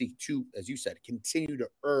Korchinski to, as you said, continue to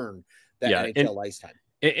earn that NHL ice time.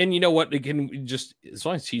 And you know what? Again, just as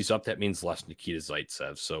long as he's up, that means less Nikita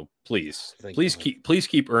Zaitsev. So please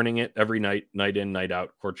keep earning it every night in, night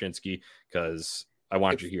out, Korchinski, because I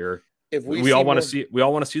want you here. If we all want to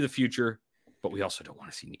see the future, but we also don't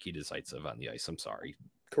want to see Nikita Zaitsev on the ice. I'm sorry.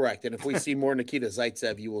 Correct. And if we see more Nikita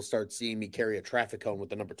Zaitsev, you will start seeing me carry a traffic cone with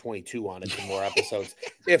the number 22 on it in more episodes,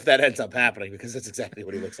 if that ends up happening, because that's exactly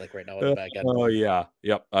what he looks like right now on the back end. Oh, yeah.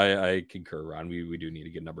 Yep. I concur, Ron. We do need to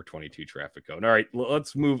get number 22 traffic cone. All right,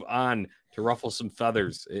 let's move on to ruffle some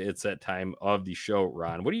feathers. It's that time of the show,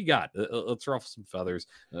 Ron. What do you got? Let's ruffle some feathers.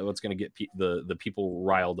 What's going to get the people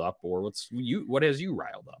riled up, or what has you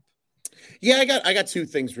riled up? Yeah, I got two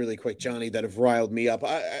things really quick, Johnny, that have riled me up.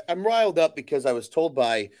 I'm riled up because I was told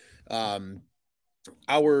by um,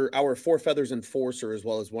 our Four Feathers enforcer, as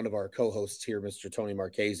well as one of our co-hosts here, Mr. Tony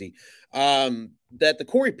Marchese, that the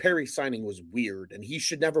Corey Perry signing was weird, and he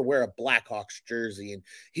should never wear a Blackhawks jersey, and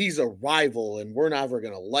he's a rival, and we're never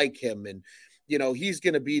going to like him, and he's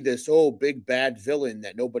going to be this big bad villain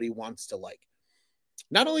that nobody wants to like.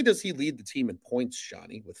 Not only does he lead the team in points,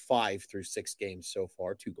 Johnny, with 5 through 6 games so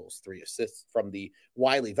far, 2 goals, 3 assists from the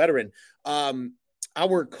wily veteran.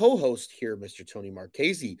 Our co-host here, Mr. Tony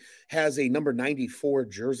Marchese, has a number 94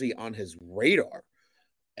 jersey on his radar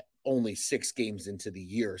only 6 games into the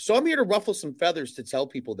year. So I'm here to ruffle some feathers to tell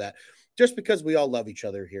people that just because we all love each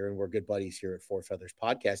other here and we're good buddies here at Four Feathers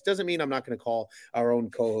Podcast doesn't mean I'm not going to call our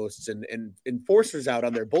own co-hosts and enforcers out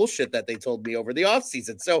on their bullshit that they told me over the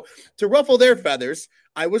offseason. So to ruffle their feathers,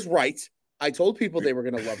 I was right. I told people they were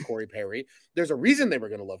going to love Corey Perry. There's a reason they were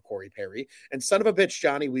going to love Corey Perry. And son of a bitch,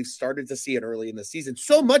 Johnny, we've started to see it early in the season.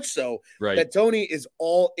 So much so that Tony is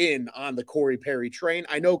all in on the Corey Perry train.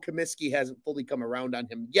 I know Comiskey hasn't fully come around on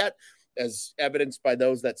him yet, as evidenced by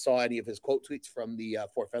those that saw any of his quote tweets from the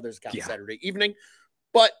Four Feathers account Saturday evening.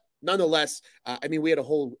 But nonetheless, we had a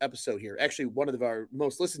whole episode here. Actually, one of our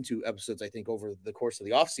most listened to episodes, I think, over the course of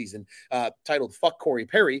the offseason, titled Fuck Corey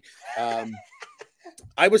Perry.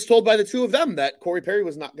 I was told by the two of them that Corey Perry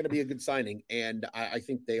was not going to be a good signing, and I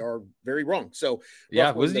think they are very wrong. So,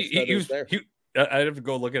 was he was there. I'd have to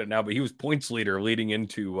go look at it now, but he was points leader leading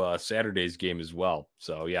into Saturday's game as well.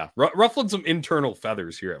 So, yeah, ruffling some internal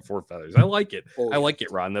feathers here at Four Feathers. I like it. I like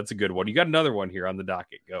it, Ron. That's a good one. You got another one here on the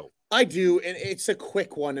docket. Go. I do, and it's a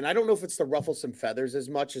quick one, and I don't know if it's to ruffle some feathers as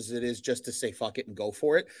much as it is just to say fuck it and go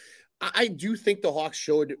for it. I do think the Hawks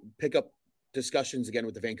should pick up discussions again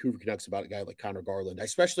with the Vancouver Canucks about a guy like Connor Garland,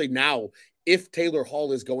 especially now if Taylor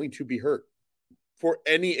Hall is going to be hurt for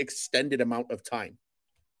any extended amount of time.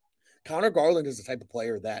 Connor Garland is the type of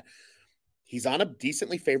player that he's on a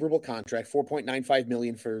decently favorable contract, $4.95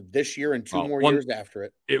 million for this year and 2 more years after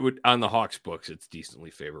it. It would on the Hawks books, it's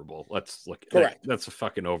decently favorable. Let's look. Correct. That's a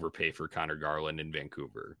fucking overpay for Connor Garland in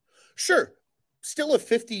Vancouver. Sure. Still a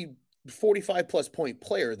 45 plus point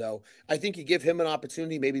player, though. I think you give him an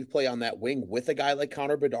opportunity maybe to play on that wing with a guy like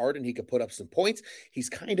Connor Bedard, and he could put up some points. He's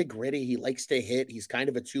kind of gritty. He likes to hit. He's kind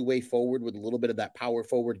of a two-way forward with a little bit of that power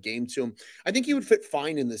forward game to him. I think he would fit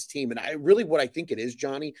fine in this team. And what I think it is,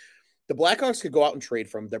 Johnny, the Blackhawks could go out and trade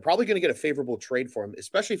for him. They're probably going to get a favorable trade for him,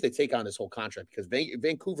 especially if they take on his whole contract, because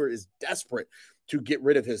Vancouver is desperate to get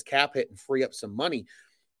rid of his cap hit and free up some money.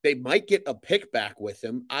 They might get a pick back with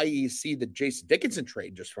him, i.e. see the Jason Dickinson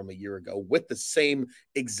trade just from a year ago with the same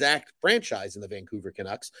exact franchise in the Vancouver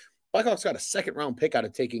Canucks. Blackhawks got a second-round pick out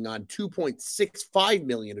of taking on $2.65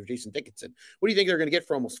 million of Jason Dickinson. What do you think they're going to get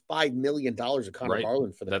for almost $5 million of Connor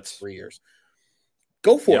Garland for the next 3 years?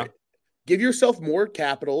 Go for it. Give yourself more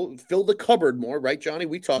capital. Fill the cupboard more, right, Johnny?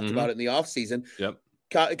 We talked about it in the offseason. Yep.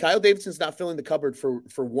 Kyle Davidson's not filling the cupboard for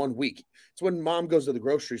 1 week. It's when mom goes to the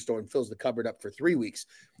grocery store and fills the cupboard up for 3 weeks.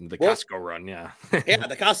 The Costco run, yeah. Yeah,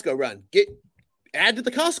 the Costco run. Add to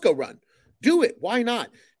the Costco run. Do it. Why not?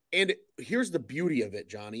 And here's the beauty of it,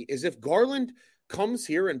 Johnny, is if Garland comes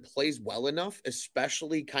here and plays well enough,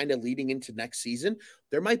 especially kind of leading into next season,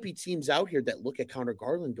 there might be teams out here that look at Connor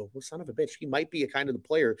Garland and go, well, son of a bitch, he might be a kind of the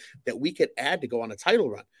player that we could add to go on a title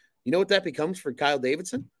run. You know what that becomes for Kyle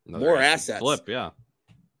Davidson? More assets. Flip, yeah.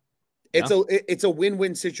 It's a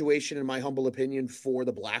win-win situation, in my humble opinion, for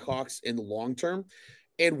the Blackhawks in the long term.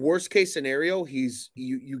 And worst case scenario,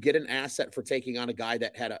 you get an asset for taking on a guy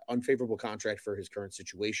that had an unfavorable contract for his current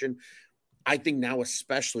situation. I think now,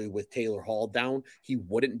 especially with Taylor Hall down, he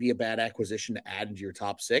wouldn't be a bad acquisition to add into your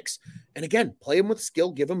top 6. And again, play him with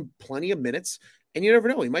skill, give him plenty of minutes, and you never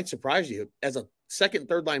know. He might surprise you. As a second,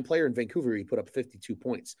 third line player in Vancouver, he put up 52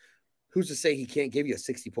 points. Who's to say he can't give you a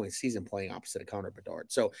 60-point season playing opposite of Connor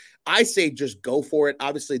Bedard? So I say just go for it.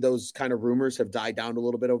 Obviously, those kind of rumors have died down a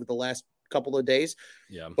little bit over the last couple of days.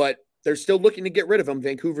 Yeah. But they're still looking to get rid of him.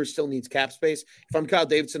 Vancouver still needs cap space. If I'm Kyle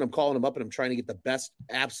Davidson, I'm calling him up and I'm trying to get the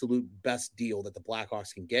absolute best deal that the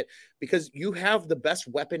Blackhawks can get, because you have the best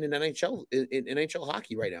weapon in NHL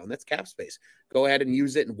hockey right now, and that's cap space. Go ahead and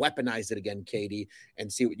use it and weaponize it again, KD,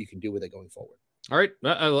 and see what you can do with it going forward. All right.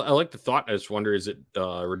 I like the thought. I just wonder, is it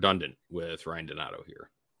redundant with Ryan Donato here?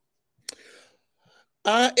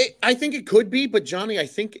 I think it could be, but Johnny, I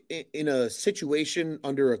think in a situation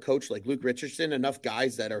under a coach like Luke Richardson, enough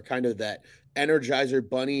guys that are kind of that energizer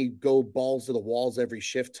bunny, go balls to the walls every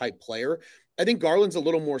shift type player. I think Garland's a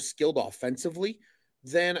little more skilled offensively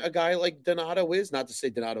than a guy like Donato is. Not to say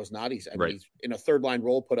Donato's not. He's in a third line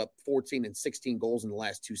role, put up 14 and 16 goals in the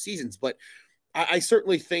last 2 seasons, but I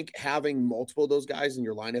certainly think having multiple of those guys in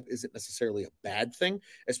your lineup isn't necessarily a bad thing,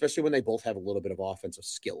 especially when they both have a little bit of offensive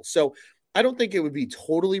skill. So I don't think it would be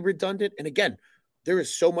totally redundant. And again, there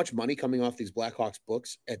is so much money coming off these Blackhawks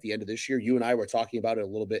books at the end of this year. You and I were talking about it a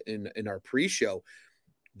little bit in our pre-show.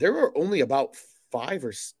 There are only about five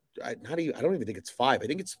or I don't even think it's five. I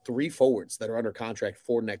think it's 3 forwards that are under contract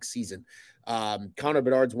for next season. Connor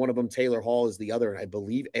Bedard's one of them. Taylor Hall is the other. And I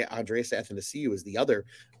believe Andreas Athanasiou is the other.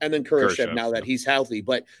 And then Kurashev now that he's healthy.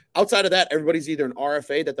 But outside of that, everybody's either an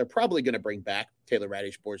RFA that they're probably going to bring back. Taylor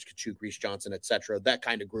Radish, Boris Kachuk, Reese Johnson, etc. That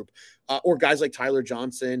kind of group. Or guys like Tyler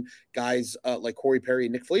Johnson, guys like Corey Perry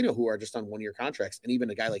and Nick Foligno, who are just on 1-year contracts. And even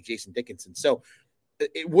a guy like Jason Dickinson. So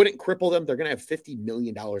it wouldn't cripple them. They're going to have $50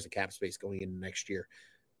 million of cap space going into next year.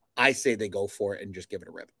 I say they go for it and just give it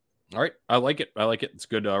a rip. All right. I like it. It's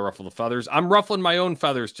good to ruffle the feathers. I'm ruffling my own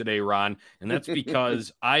feathers today, Ron. And that's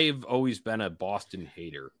because I've always been a Boston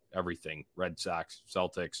hater. Everything. Red Sox,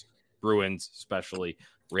 Celtics, Bruins, especially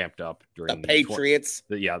ramped up during the Patriots.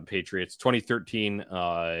 The Patriots. 2013,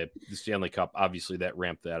 the Stanley Cup. Obviously, that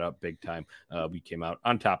ramped that up big time. We came out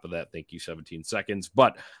on top of that. Thank you, 17 seconds.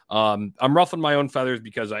 But I'm ruffling my own feathers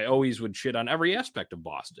because I always would shit on every aspect of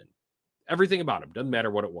Boston. Everything about them. Doesn't matter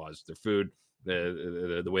what it was. Their food,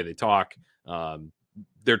 the way they talk,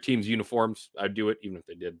 their team's uniforms. I'd do it even if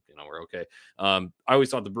they did. We're okay. I always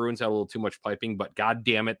thought the Bruins had a little too much piping, but God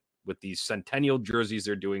damn it, with these Centennial jerseys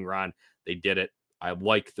they're doing, Ron, they did it. I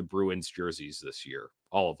like the Bruins jerseys this year.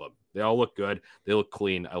 All of them. They all look good. They look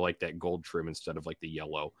clean. I like that gold trim instead of like the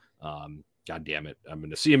yellow. God damn it. I'm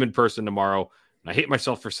going to see them in person tomorrow. And I hate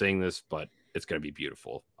myself for saying this, but it's going to be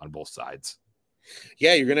beautiful on both sides.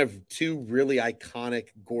 Yeah, you're going to have 2 really iconic,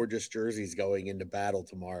 gorgeous jerseys going into battle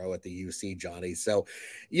tomorrow at the UC, Johnny. So,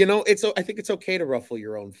 I think it's okay to ruffle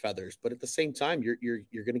your own feathers, but at the same time, you're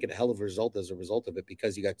going to get a hell of a result as a result of it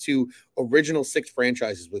because you got 2 original 6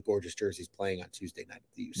 franchises with gorgeous jerseys playing on Tuesday night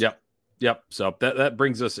at the UC. Yep. So that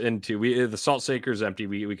brings us into the Salt Shaker's empty.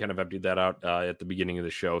 We kind of emptied that out at the beginning of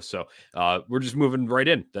the show. So we're just moving right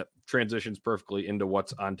in. That transitions perfectly into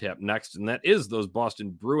what's on tap next. And that is those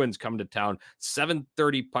Boston Bruins come to town,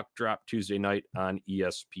 7:30 puck drop Tuesday night on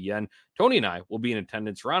ESPN. Tony and I will be in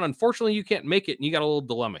attendance. Ron, unfortunately, you can't make it, and you got a little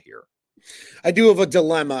dilemma here. I do have a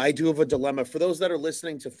dilemma. For those that are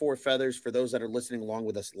listening to Four Feathers, for those that are listening along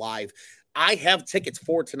with us live, I have tickets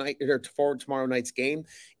for tomorrow night's game,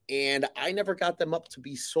 and I never got them up to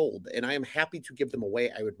be sold, and I am happy to give them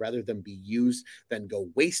away. I would rather them be used than go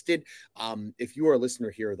wasted. If you are a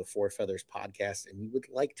listener here of the Four Feathers podcast and you would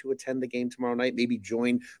like to attend the game tomorrow night, maybe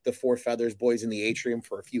join the Four Feathers boys in the atrium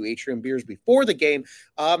for a few atrium beers before the game,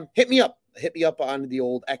 hit me up. Hit me up on the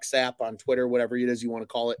old X app on Twitter, whatever it is you want to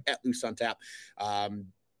call it, at Loose on Tap.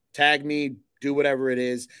 Tag me, do whatever it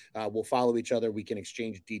is. We'll follow each other. We can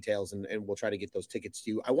exchange details and we'll try to get those tickets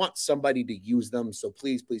to you. I want somebody to use them. So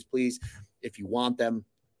please, if you want them,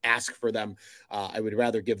 ask for them. I would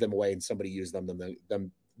rather give them away and somebody use them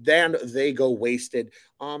than they go wasted.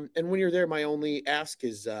 And when you're there, my only ask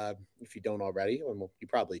is, if you don't already, and you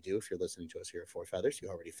probably do if you're listening to us here at Four Feathers, you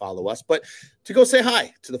already follow us, but to go say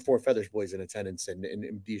hi to the Four Feathers boys in attendance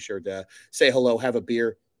and be sure to say hello, have a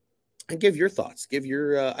beer, and give your thoughts, give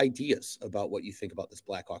your ideas about what you think about this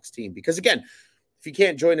Blackhawks team. Because again, if you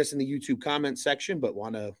can't join us in the YouTube comment section, but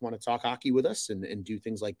want to talk hockey with us and do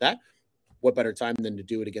things like that, what better time than to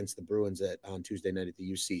do it against the Bruins on Tuesday night at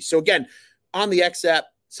the UC. So again, on the X app,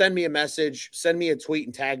 send me a message, send me a tweet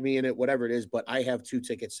and tag me in it, whatever it is. But I have 2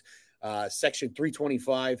 tickets, section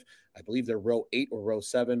 325. I believe they're row 8 or row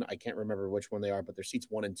 7. I can't remember which one they are, but they're seats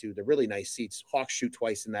 1 and 2. They're really nice seats. Hawks shoot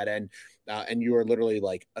twice in that end. And you are literally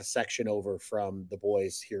like a section over from the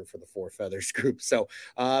boys here for the Four Feathers group. So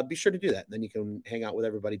be sure to do that. And then you can hang out with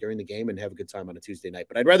everybody during the game and have a good time on a Tuesday night.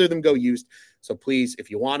 But I'd rather them go used. So please, if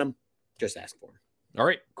you want them, just ask for them. All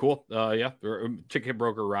right, cool. Ticket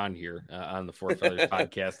broker Ron here on the Four Feathers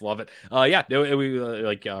podcast. Love it. We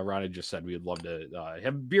like Ron had just said, we would love to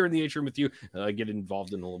have beer in the atrium with you, get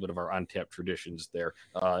involved in a little bit of our on-tap traditions there,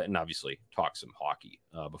 and obviously talk some hockey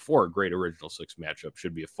before a great Original Six matchup.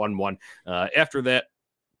 Should be a fun one. After that,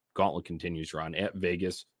 Gauntlet continues, Ron, at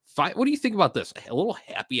Vegas. What do you think about this? A little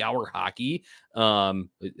happy hour hockey,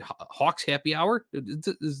 Hawks happy hour.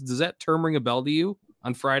 Does that term ring a bell to you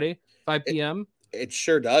on Friday, 5 p.m.? It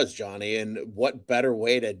sure does, Johnny. And what better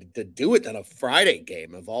way to do it than a Friday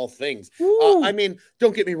game of all things? I mean,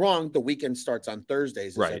 don't get me wrong. The weekend starts on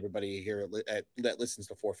Thursdays, as everybody here that listens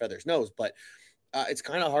to Four Feathers knows. But it's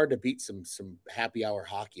kind of hard to beat some happy hour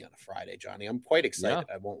hockey on a Friday, Johnny. I'm quite excited.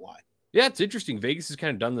 I won't lie. Yeah, it's interesting. Vegas has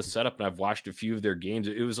kind of done the setup, and I've watched a few of their games.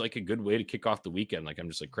 It was like a good way to kick off the weekend. Like I'm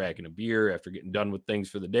just like cracking a beer after getting done with things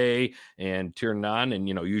for the day and turning on. And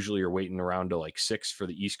usually you're waiting around to like 6 for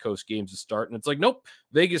the East Coast games to start, and it's like nope,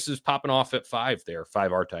 Vegas is popping off at 5 there,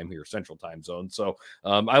 5 our time here, Central Time Zone. So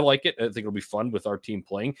I like it. I think it'll be fun with our team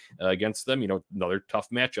playing against them. Another tough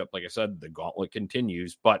matchup. Like I said, the gauntlet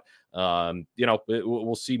continues, but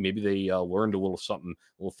we'll see. Maybe they learned a little something,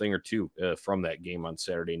 a little thing or two from that game on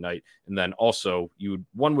Saturday night. And then also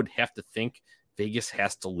one would have to think Vegas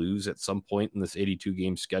has to lose at some point in this 82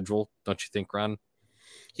 game schedule. Don't you think, Ron?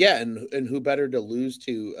 Yeah, and who better to lose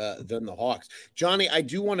to than the Hawks? Johnny, I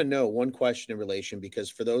do want to know one question in relation, because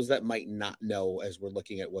for those that might not know, as we're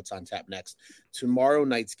looking at what's on tap next, tomorrow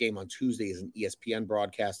night's game on Tuesday is an ESPN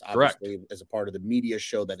broadcast, obviously. Correct. As a part of the media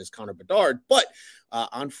show that is Connor Bedard. But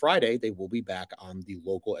on Friday, they will be back on the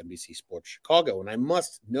local NBC Sports Chicago. And I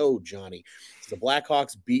must know, Johnny, the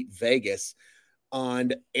Blackhawks beat Vegas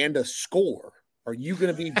and a score. Are you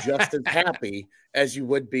going to be just as happy as you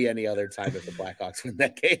would be any other time if the Blackhawks win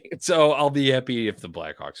that game? So I'll be happy if the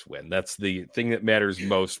Blackhawks win. That's the thing that matters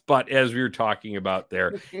most. But as we were talking about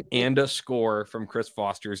there, and a score from Chris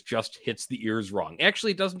Foster's just hits the ears wrong.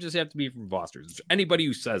 Actually, it doesn't just have to be from Foster's. It's anybody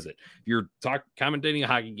who says it. If you're commentating a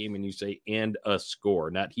hockey game and you say and a score,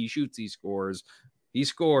 not he shoots, he scores. He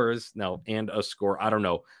scores. No, and a score. I don't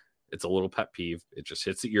know. It's a little pet peeve. It just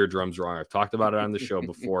hits the eardrums wrong. I've talked about it on the show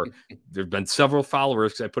before. There've been several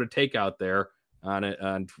followers because I put a take out there on it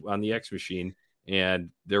on the X machine,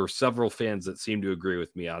 and there were several fans that seemed to agree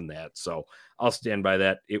with me on that. So I'll stand by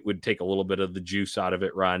that. It would take a little bit of the juice out of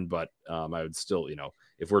it, Ron, but I would still,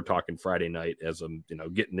 if we're talking Friday night as I'm,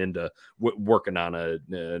 getting into working on a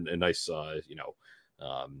nice,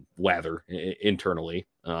 lather internally,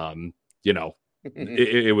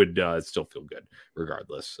 it would still feel good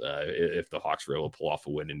regardless if the Hawks were able to pull off a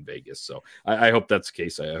win in Vegas. So I hope that's the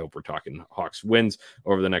case. I hope we're talking Hawks wins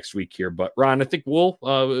over the next week here. But Ron, I think we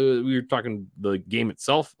were talking the game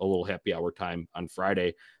itself, a little happy hour time on Friday.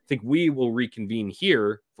 I think we will reconvene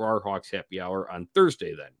here for our Hawks happy hour on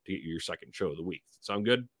Thursday then to get your second show of the week. Sound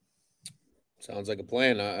good? Sounds like a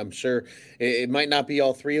plan. I'm sure it might not be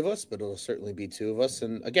all three of us, but it'll certainly be two of us.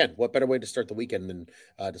 And again, what better way to start the weekend than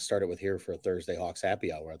to start it with here for a Thursday Hawks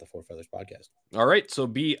happy hour at the Four Feathers podcast. All right. So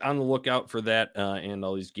be on the lookout for that and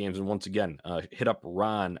all these games. And once again, hit up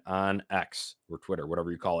Ron on X or Twitter,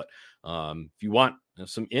 whatever you call it. If you want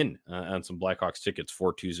some on some Blackhawks tickets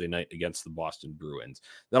for Tuesday night against the Boston Bruins.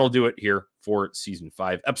 That'll do it here for season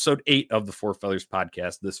 5, episode 8 of the Four Feathers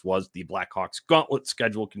podcast. This was the Blackhawks Gauntlet.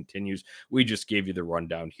 Schedule continues. We just gave you the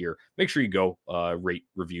rundown here. Make sure you go rate,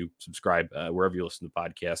 review, subscribe wherever you listen to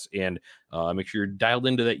podcasts, and make sure you're dialed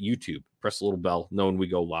into that YouTube. Press the little bell, know when we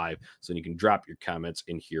go live, so you can drop your comments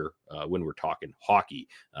in here when we're talking hockey.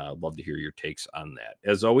 Love to hear your takes on that.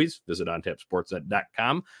 As always, visit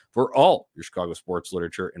ontapsportsnet.com for all your Chicago sports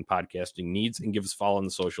literature and podcasting needs, and give us a follow on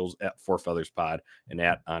the socials at Four Feathers Pod and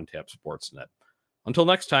at OnTapSportsNet. Until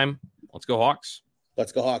next time, let's go Hawks.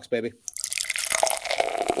 Let's go Hawks, baby.